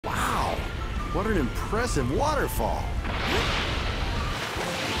What an impressive waterfall!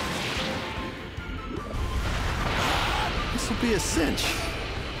 This will be a cinch.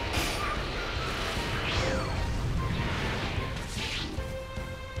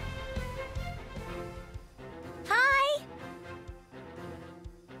 Hi!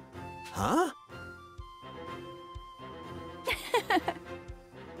 Huh?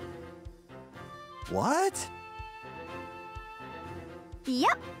 What?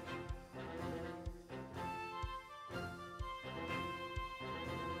 Yep.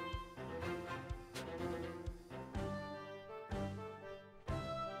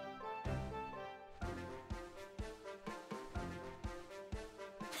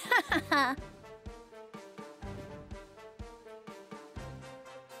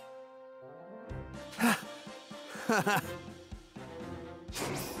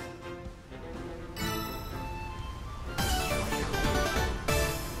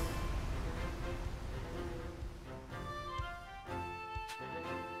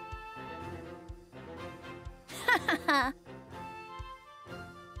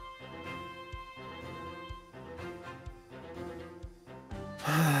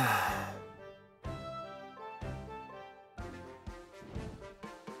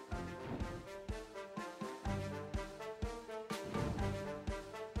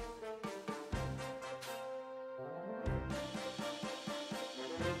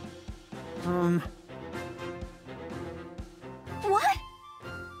 What?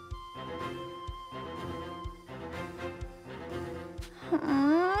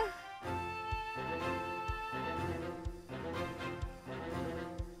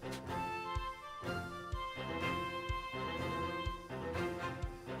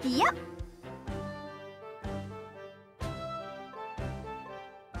 Yep.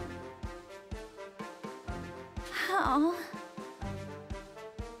 Oh.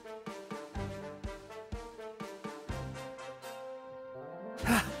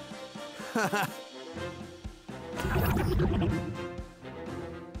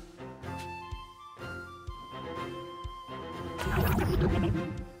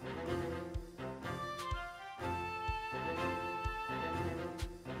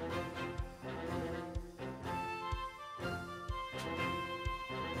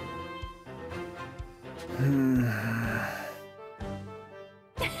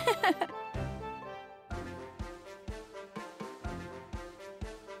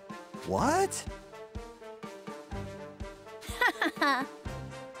 What? Huh?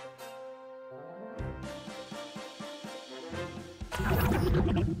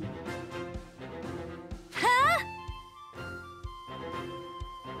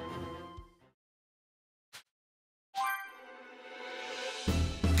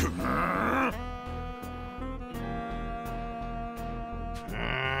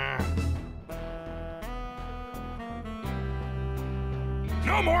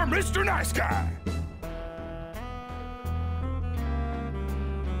 No more Mr. Nice Guy!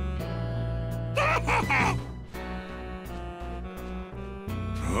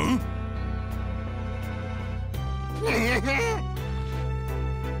 Huh? Yeah!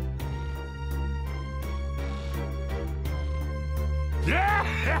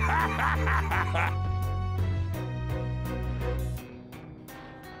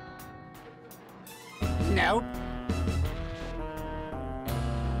 Nope.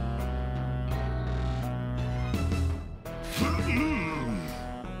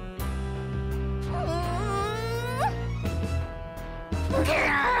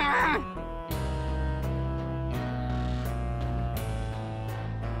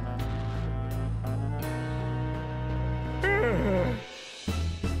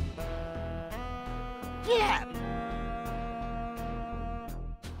 Yeah.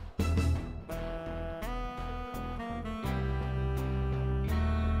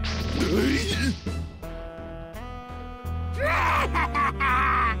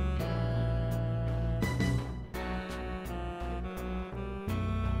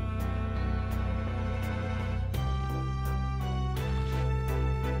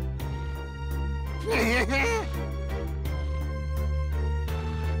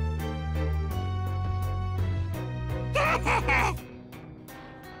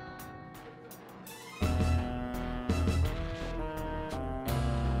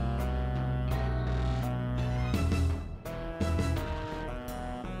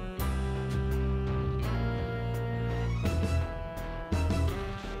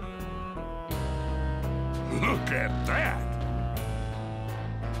 Look at that!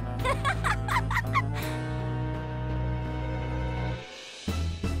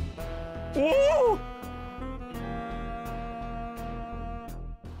 Woo!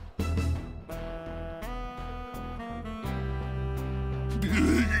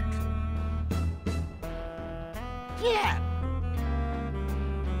 Yeah.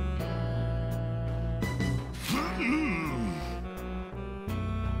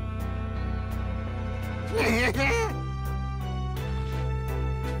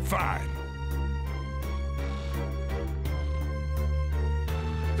 Fine.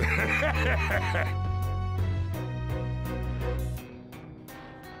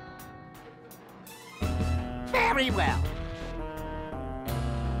 Very well.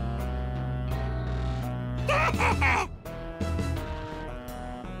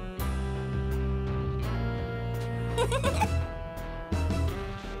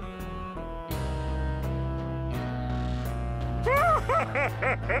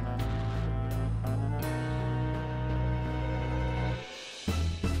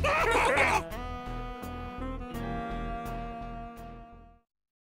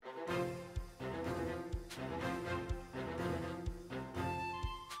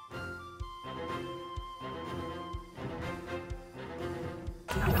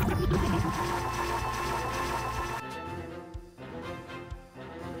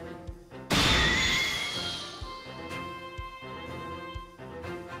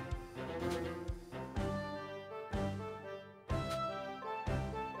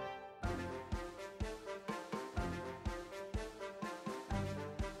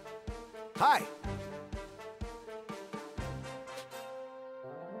 Hi.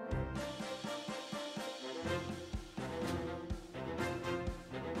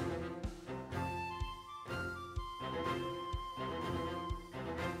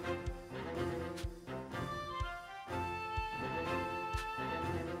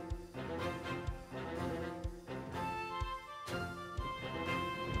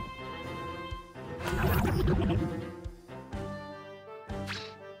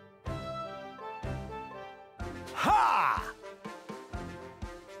 Ha!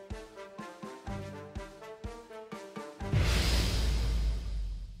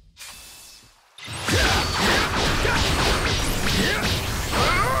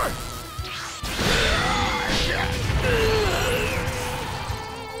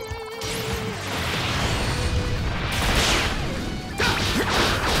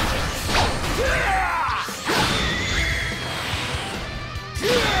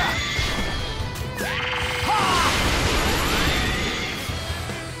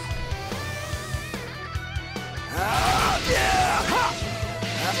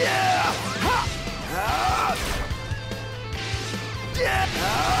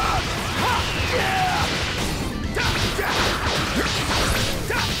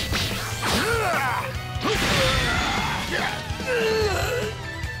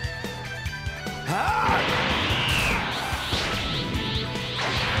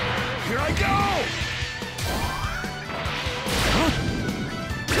 Here I go!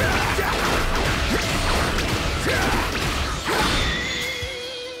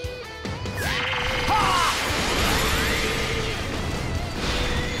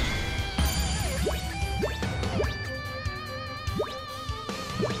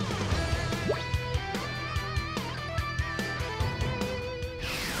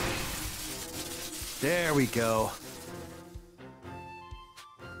 There we go.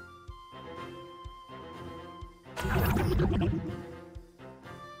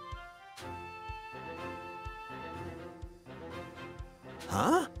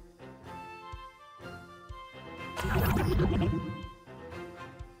 Huh?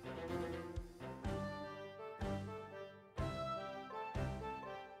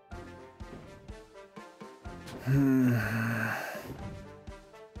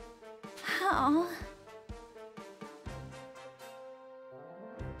 Oh.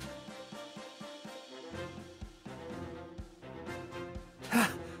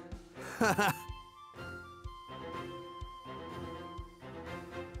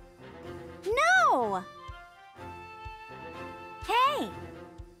 No! Hey!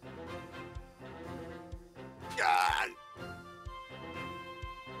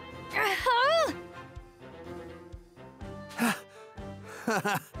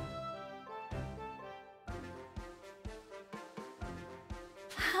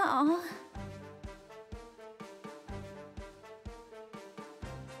 Oh.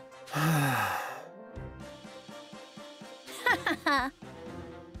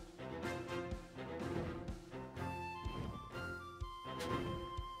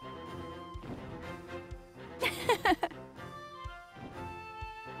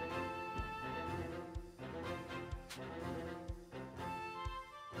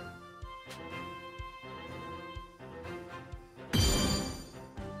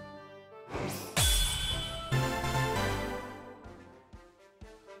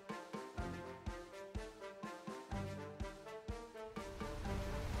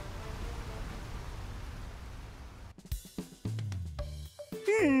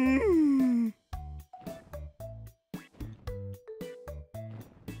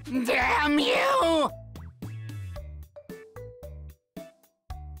 Damn you!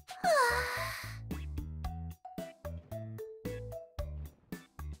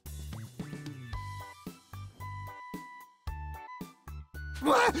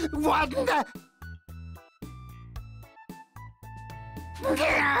 What the?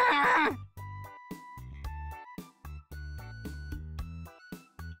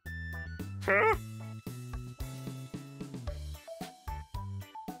 Huh?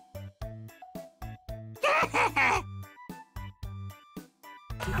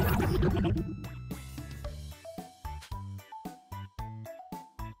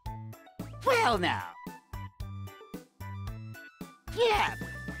 Well now. Yeah.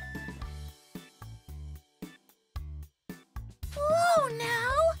 Whoa,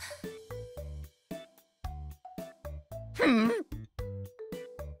 now! Hmm?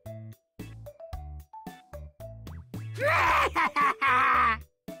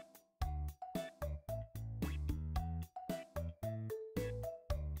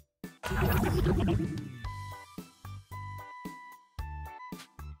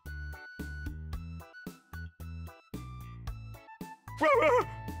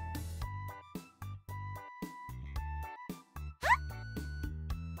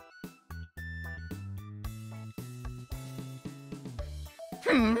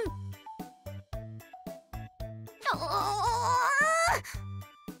 Hmm?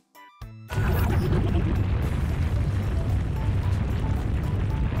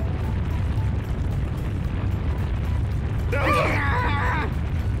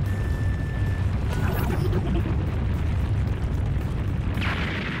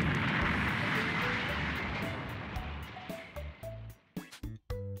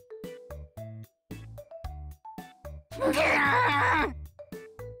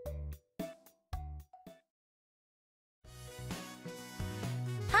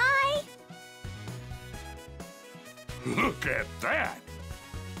 Hi! Look at that!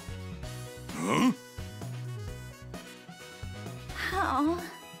 Huh? Oh.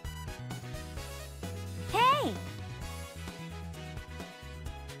 Hey!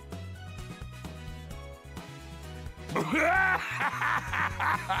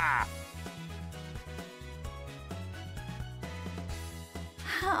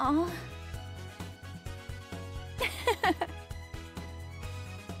 Oh.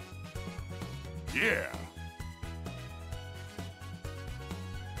 Yeah.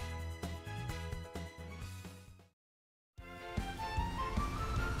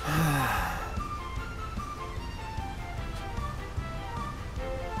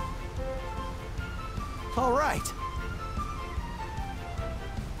 All right.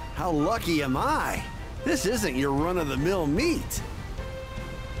 How lucky am I? This isn't your run-of-the-mill meat.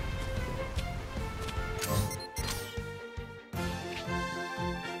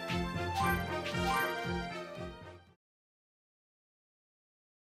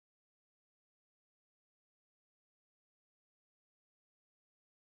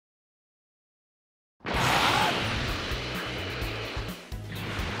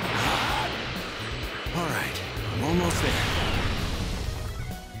 All right, I'm almost there.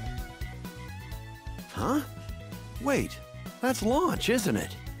 Huh? Wait, that's Launch, isn't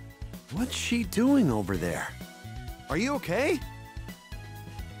it? What's she doing over there? Are you okay?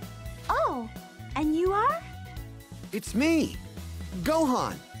 Oh, and you are? It's me,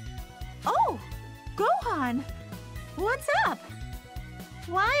 Gohan. Oh, Gohan! What's up?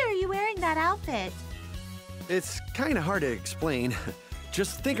 Why are you wearing that outfit? It's kind of hard to explain.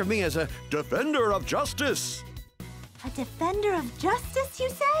 Just think of me as a defender of justice. A defender of justice, you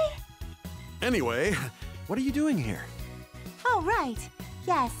say? Anyway, what are you doing here? Oh, right.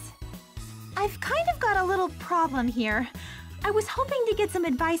 Yes. I've kind of got a little problem here. I was hoping to get some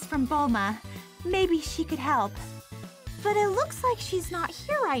advice from Bulma. Maybe she could help. But it looks like she's not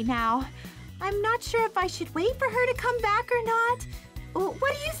here right now. I'm not sure if I should wait for her to come back or not.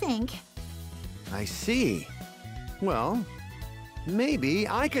 What do you think? I see. Well, maybe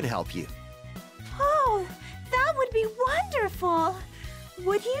I could help you. Oh, that would be wonderful.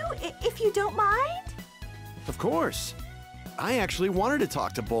 Would you, if you don't mind? Of course. I actually wanted to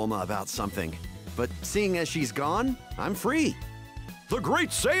talk to Bulma about something, but seeing as she's gone, I'm free. The Great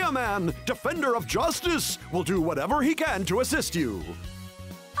Saiyaman, Defender of Justice, will do whatever he can to assist you.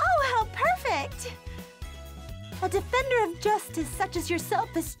 Oh, how perfect! A defender of justice such as yourself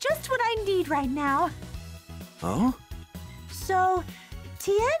is just what I need right now. Oh? So,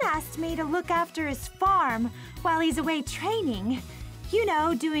 Tien asked me to look after his farm while he's away training. You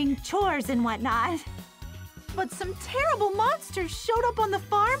know, doing chores and whatnot. But some terrible monsters showed up on the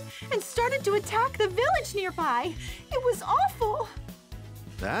farm and started to attack the village nearby. It was awful.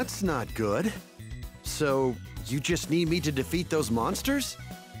 That's not good. So, you just need me to defeat those monsters?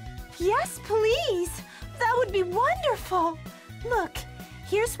 Yes, please. That would be wonderful. Look,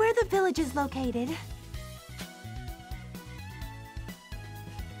 here's where the village is located.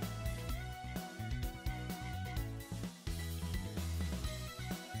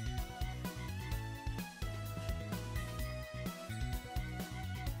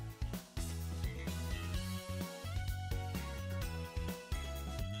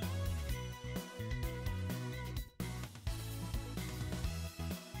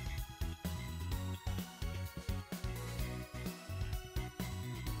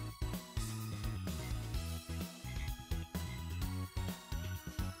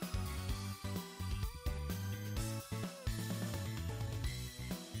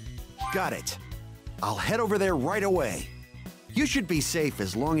 Got it. I'll head over there right away. You should be safe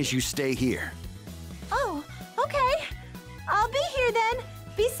as long as you stay here. Oh, okay. I'll be here then.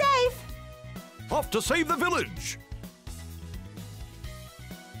 Be safe. Off to save the village!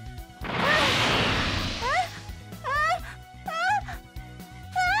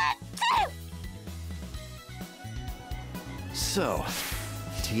 So,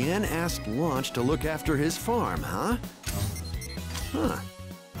 Tien asked Launch to look after his farm, huh? Huh.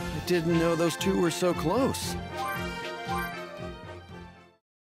 I didn't know those two were so close.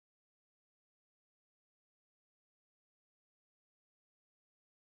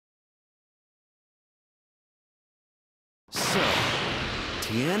 So,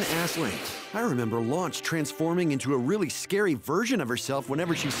 Tien asked Link. I remember Launch transforming into a really scary version of herself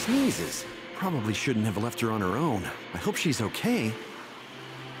whenever she sneezes. Probably shouldn't have left her on her own. I hope she's okay.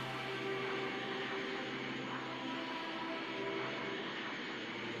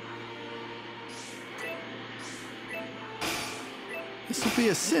 This'll be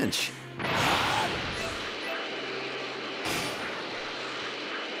a cinch.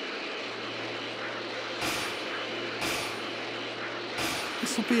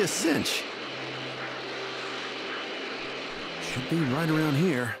 This'll be a cinch. Should be right around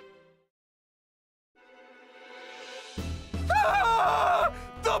here. Ah!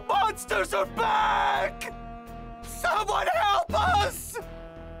 The monsters are back! Someone help us!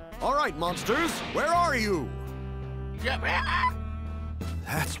 All right, monsters, where are you?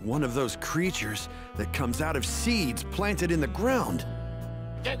 That's one of those creatures that comes out of seeds planted in the ground.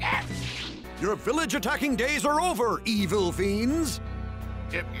 Your village attacking days are over, evil fiends!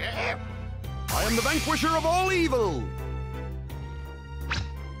 I am the vanquisher of all evil!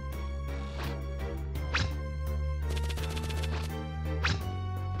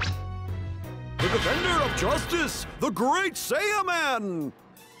 The defender of justice, the great Saiyaman!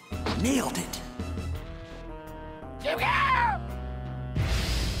 Nailed it!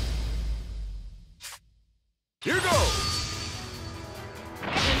 Here goes!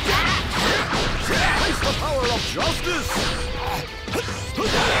 Face the power of justice!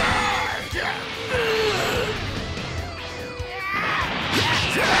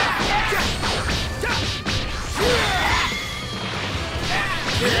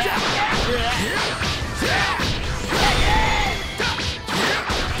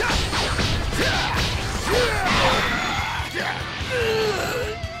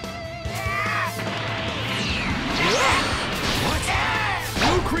 What?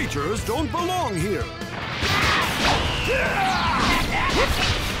 You creatures don't belong here!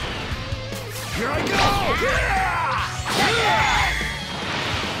 Here I go!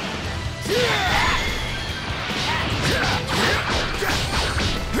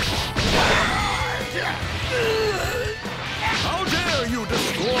 How dare you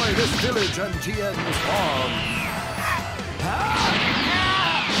destroy this village and Tien's farm?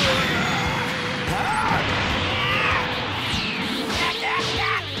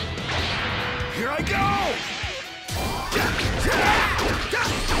 Here I go!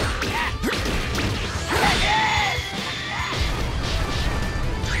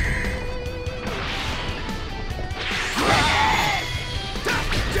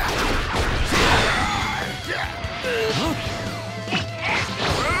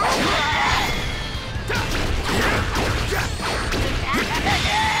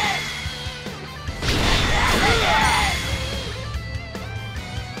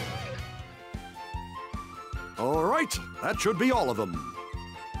 All right, that should be all of them.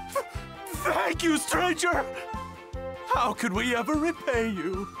 Thank you, stranger! How could we ever repay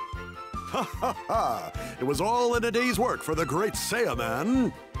you? Ha ha ha! It was all in a day's work for the great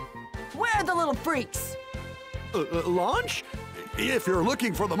Saiyaman. Where are the little freaks? Launch? if you're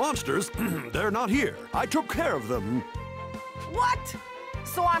looking for the monsters, they're not here. I took care of them. What?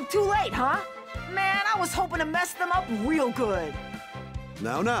 So I'm too late, huh? Man, I was hoping to mess them up real good.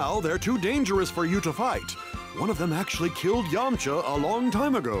 Now, they're too dangerous for you to fight. One of them actually killed Yamcha a long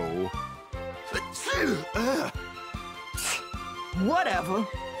time ago. Whatever.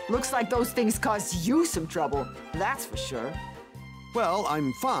 Looks like those things caused you some trouble, that's for sure. Well,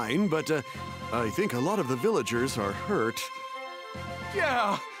 I'm fine, but I think a lot of the villagers are hurt.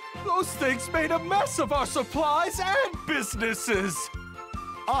 Yeah, those things made a mess of our supplies and businesses.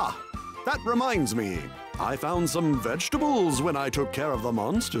 Ah, that reminds me. I found some vegetables when I took care of the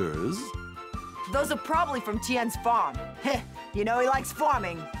monsters. Those are probably from Tien's farm. Heh, you know he likes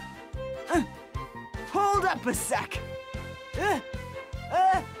farming. Hold up a sec.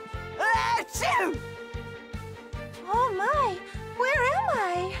 Achoo! Oh my, where am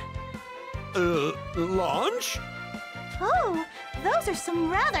I? Lunch? Oh, those are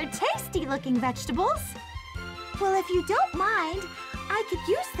some rather tasty-looking vegetables. Well, if you don't mind, I could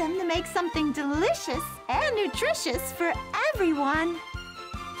use them to make something delicious and nutritious for everyone.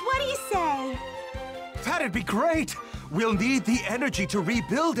 What do you say? That'd be great. We'll need the energy to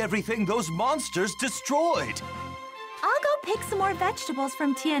rebuild everything those monsters destroyed. I'll go pick some more vegetables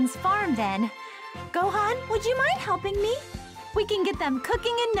from Tien's farm then. Gohan, would you mind helping me? We can get them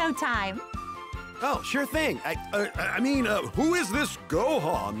cooking in no time. Oh, sure thing. I mean, who is this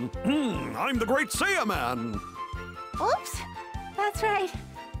Gohan? I'm the Great Saiyaman. Oops, that's right.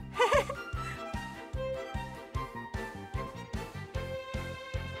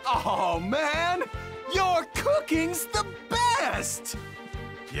 Oh, man! Your cooking's the best!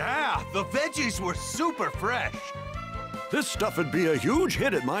 Yeah, the veggies were super fresh. This stuff would be a huge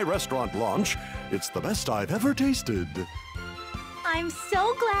hit at my restaurant launch. It's the best I've ever tasted. I'm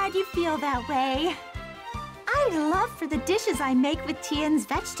so glad you feel that way. I'd love for the dishes I make with Tien's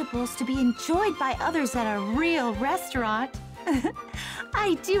vegetables to be enjoyed by others at a real restaurant.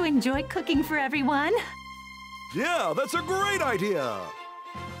 I do enjoy cooking for everyone. Yeah, that's a great idea.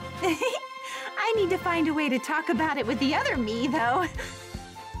 I need to find a way to talk about it with the other me, though.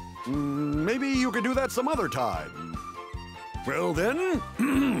 Maybe you could do that some other time. Well then,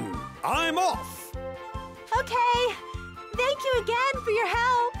 I'm off. Okay. Thank you again for your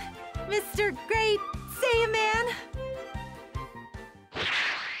help, Mr. Great Saiyaman.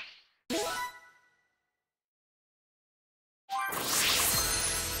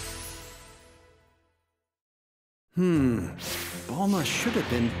 Bulma should have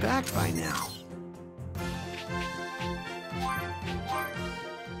been back by now.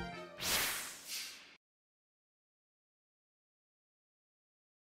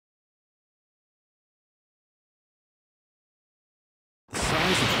 The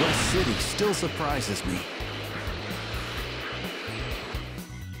size of West City still surprises me.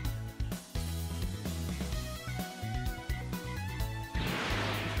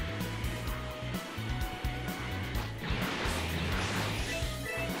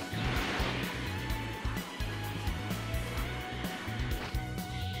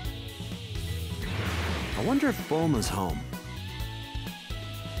 I wonder if Bulma's home.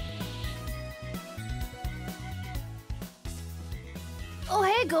 Oh,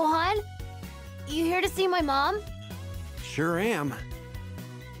 hey, Gohan. You here to see my mom? Sure am.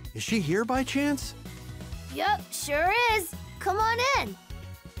 Is she here by chance? Yep, sure is. Come on in.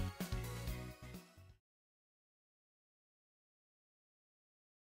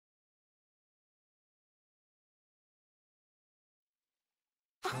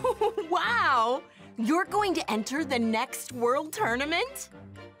 Wow! You're going to enter the next world tournament?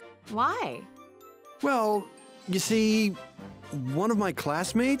 Why? Well, you see, one of my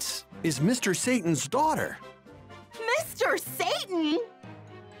classmates is Mr. Satan's daughter. Mr. Satan?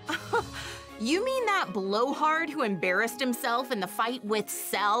 You mean that blowhard who embarrassed himself in the fight with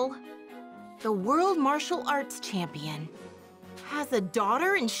Cell? The world martial arts champion has a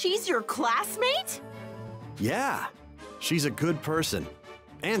daughter and she's your classmate? Yeah, she's a good person.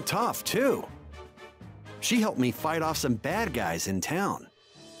 And tough, too. She helped me fight off some bad guys in town.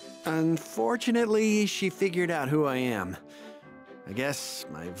 Unfortunately, she figured out who I am. I guess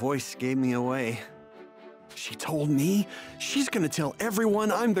my voice gave me away. She told me she's gonna tell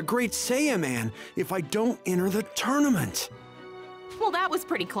everyone I'm the Great Saiyaman if I don't enter the tournament. Well, that was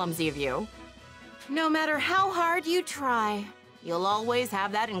pretty clumsy of you. No matter how hard you try, you'll always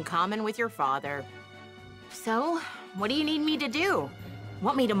have that in common with your father. So, what do you need me to do?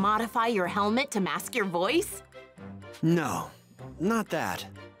 Want me to modify your helmet to mask your voice? No, not that.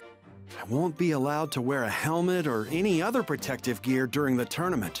 I won't be allowed to wear a helmet or any other protective gear during the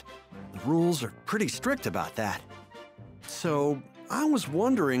tournament. The rules are pretty strict about that. So, I was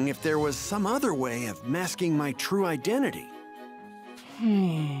wondering if there was some other way of masking my true identity.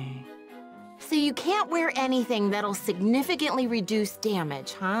 So you can't wear anything that'll significantly reduce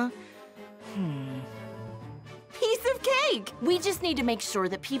damage, huh? Piece of cake! We just need to make sure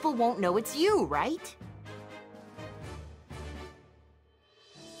that people won't know it's you, right?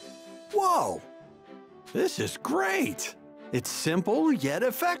 Whoa! This is great! It's simple yet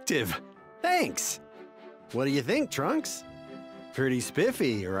effective. Thanks! What do you think, Trunks? Pretty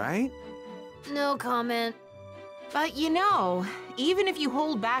spiffy, right? No comment. But you know, even if you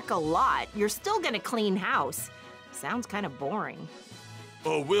hold back a lot, you're still gonna clean house. Sounds kind of boring.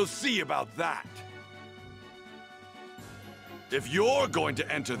 Oh, we'll see about that. If you're going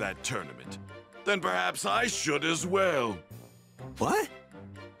to enter that tournament, then perhaps I should as well. What?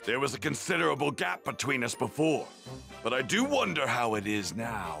 There was a considerable gap between us before, but I do wonder how it is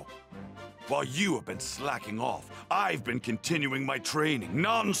now. While you have been slacking off, I've been continuing my training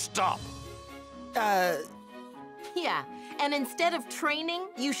non-stop. Yeah, and instead of training,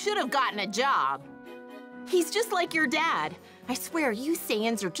 you should have gotten a job. He's just like your dad. I swear, you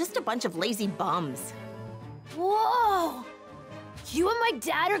Saiyans are just a bunch of lazy bums. Whoa! You and my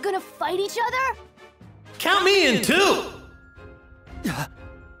dad are gonna fight each other? Count me in too!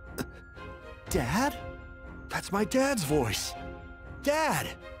 Dad? That's my dad's voice. Dad!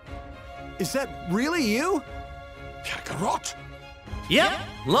 Is that really you? Kakarot? Yep,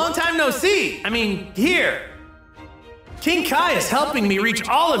 long time no see. I mean, here. King Kai is helping me reach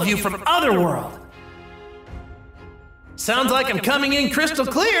all of you from Otherworld. Sounds like I'm coming in crystal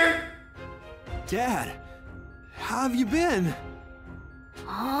clear. Dad, how have you been?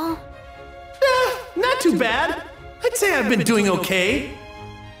 Huh? Not too bad. I'd say I've been doing okay.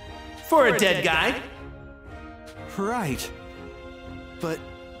 For a dead guy. Right. But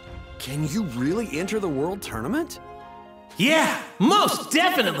can you really enter the World Tournament? Yeah, most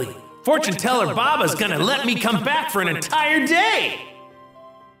definitely. Fortune teller Baba's gonna let me come back for an entire day.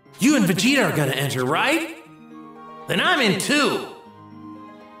 You and Vegeta are gonna enter, right? Then I'm in too.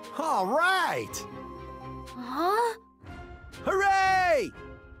 All right! Huh? Hooray!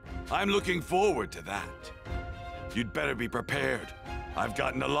 I'm looking forward to that. You'd better be prepared. I've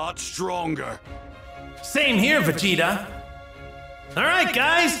gotten a lot stronger. Same here, Vegeta. All right,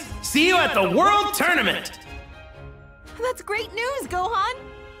 guys, see you at the World Tournament. That's great news, Gohan.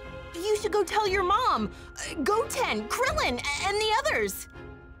 You should go tell your mom, Goten, Krillin, and the others.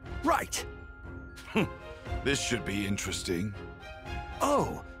 Right. This should be interesting.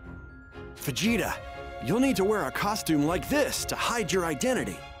 Oh, Vegeta, you'll need to wear a costume like this to hide your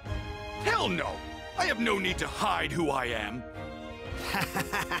identity. Hell no! I have no need to hide who I am.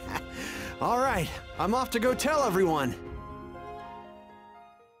 All right, I'm off to go tell everyone.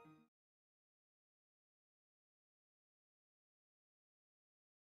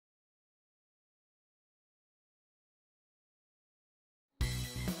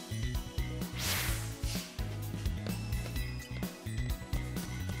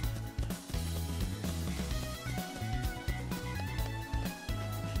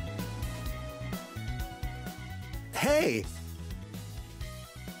 Hey!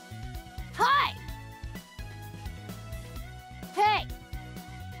 Hi! Hey!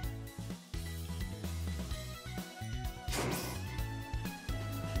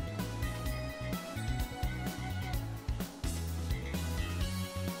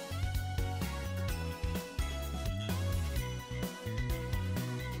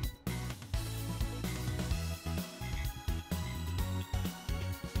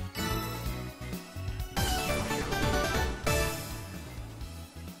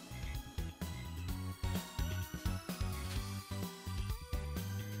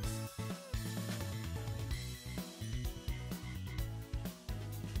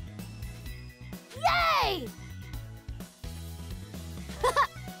 Yay!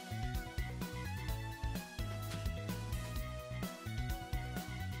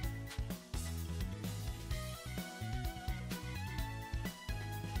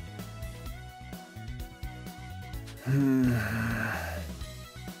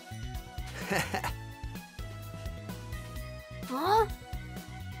 Huh?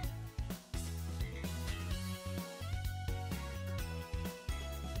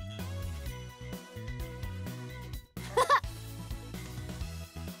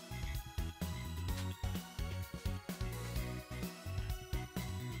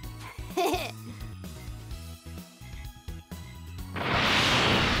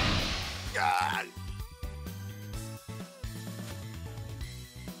 God.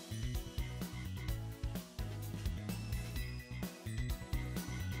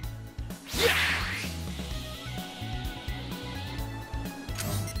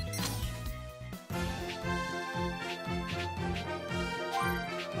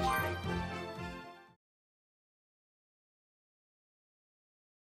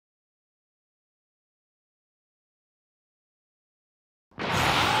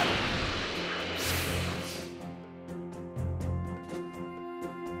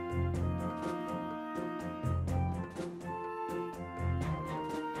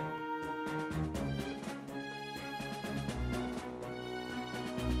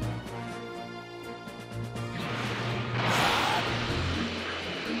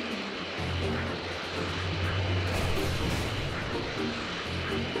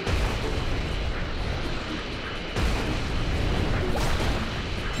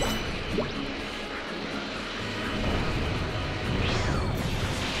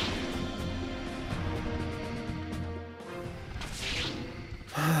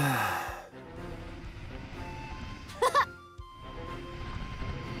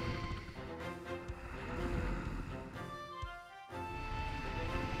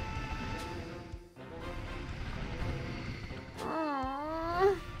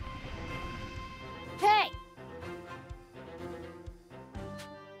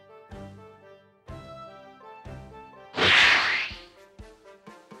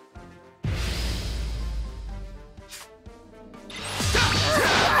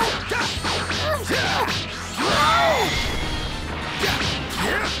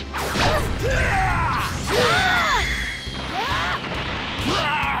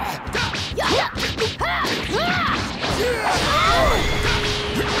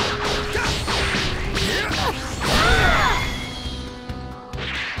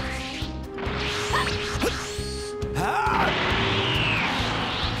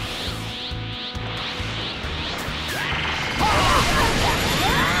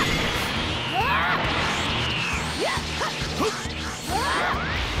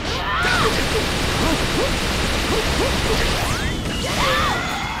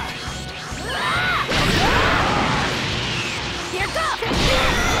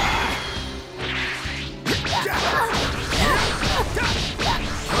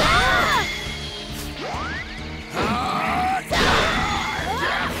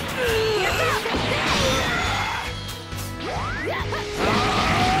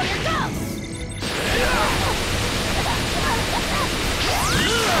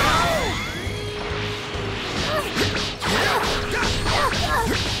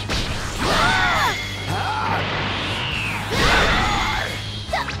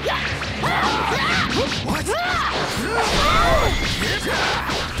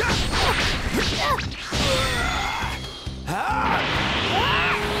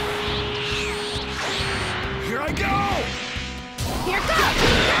 I go! Here goes!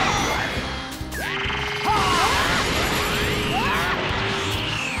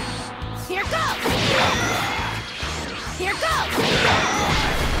 Here goes! Here goes!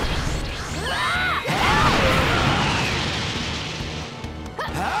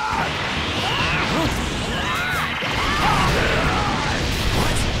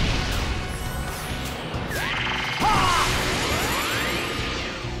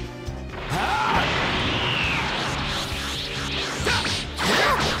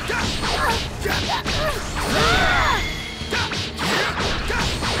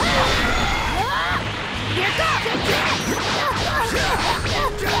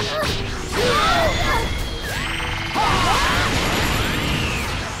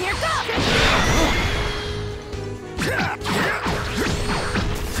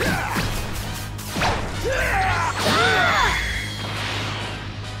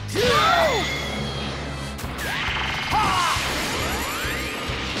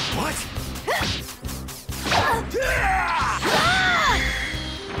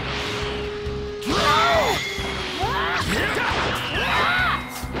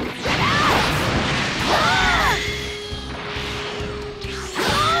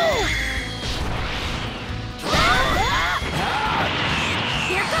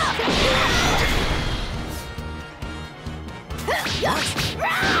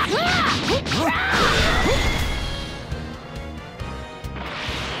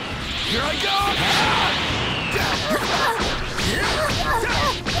 Here I go!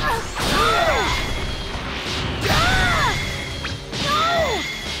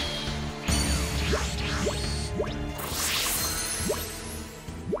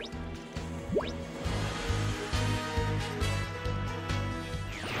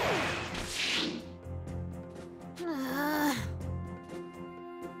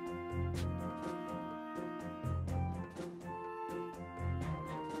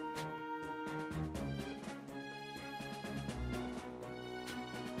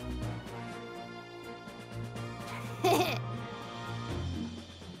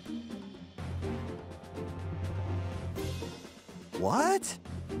 What?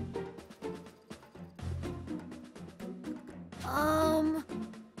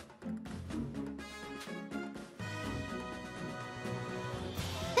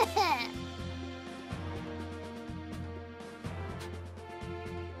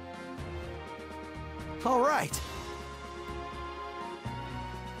 All right.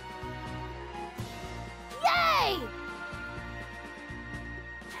 Yay!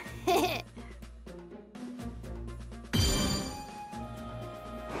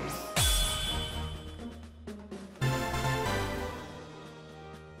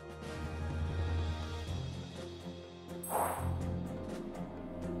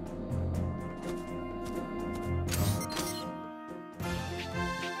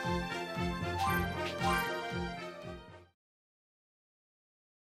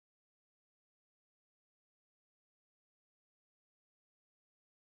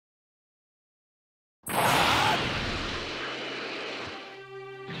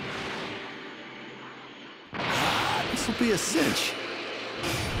 This will be a cinch.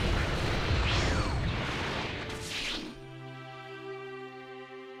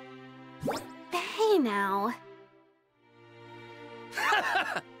 Hey now.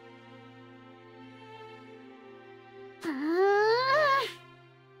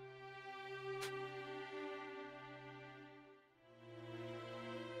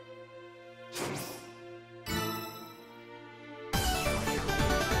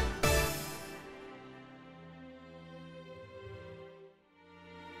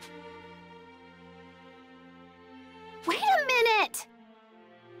 Wait a minute!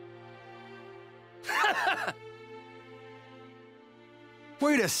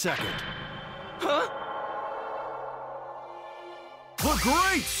 Wait a second. Huh? The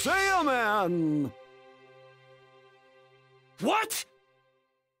Great Saiyaman! What?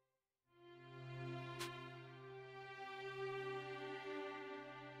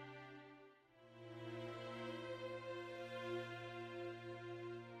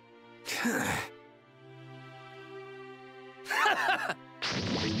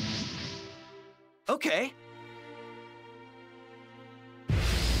 Okay.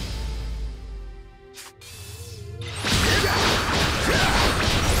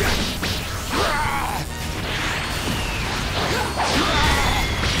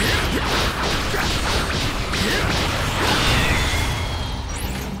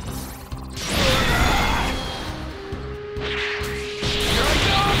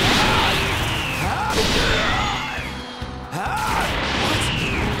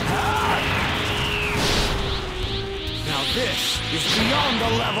 is beyond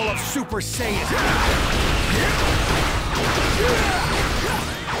the level of Super Saiyan.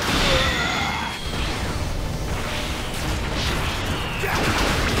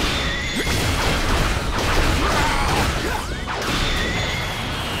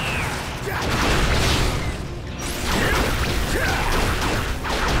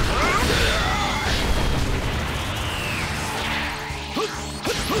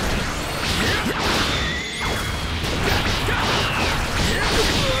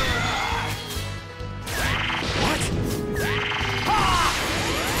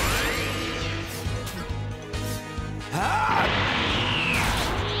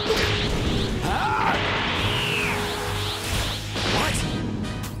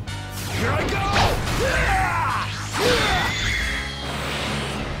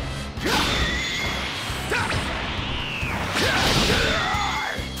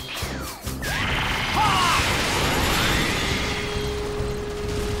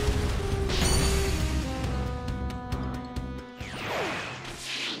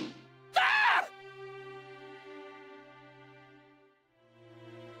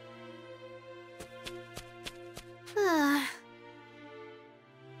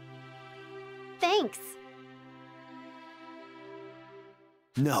 Thanks.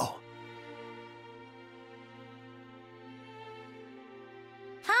 No.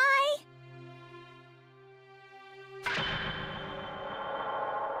 Hi!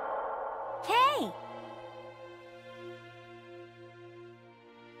 Hey!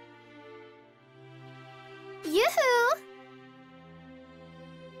 Yoo-hoo!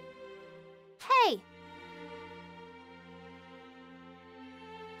 Hey!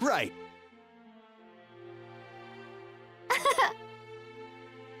 Right.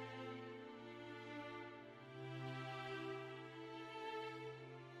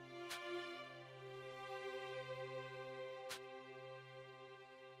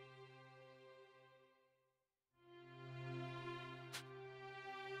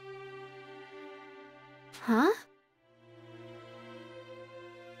 Huh?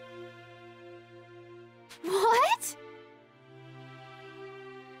 What?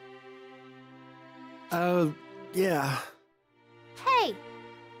 Yeah. Hey!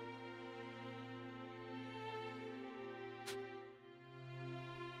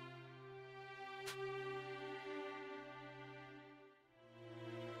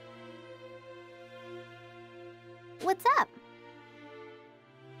 What's up?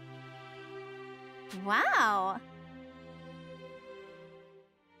 Wow!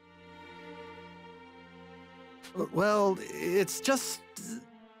 Well, it's just...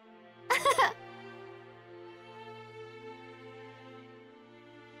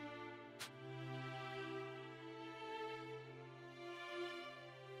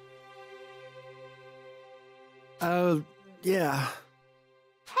 yeah.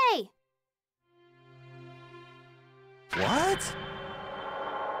 Hey! What?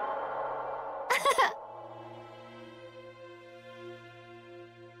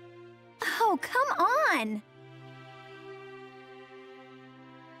 Oh, come on!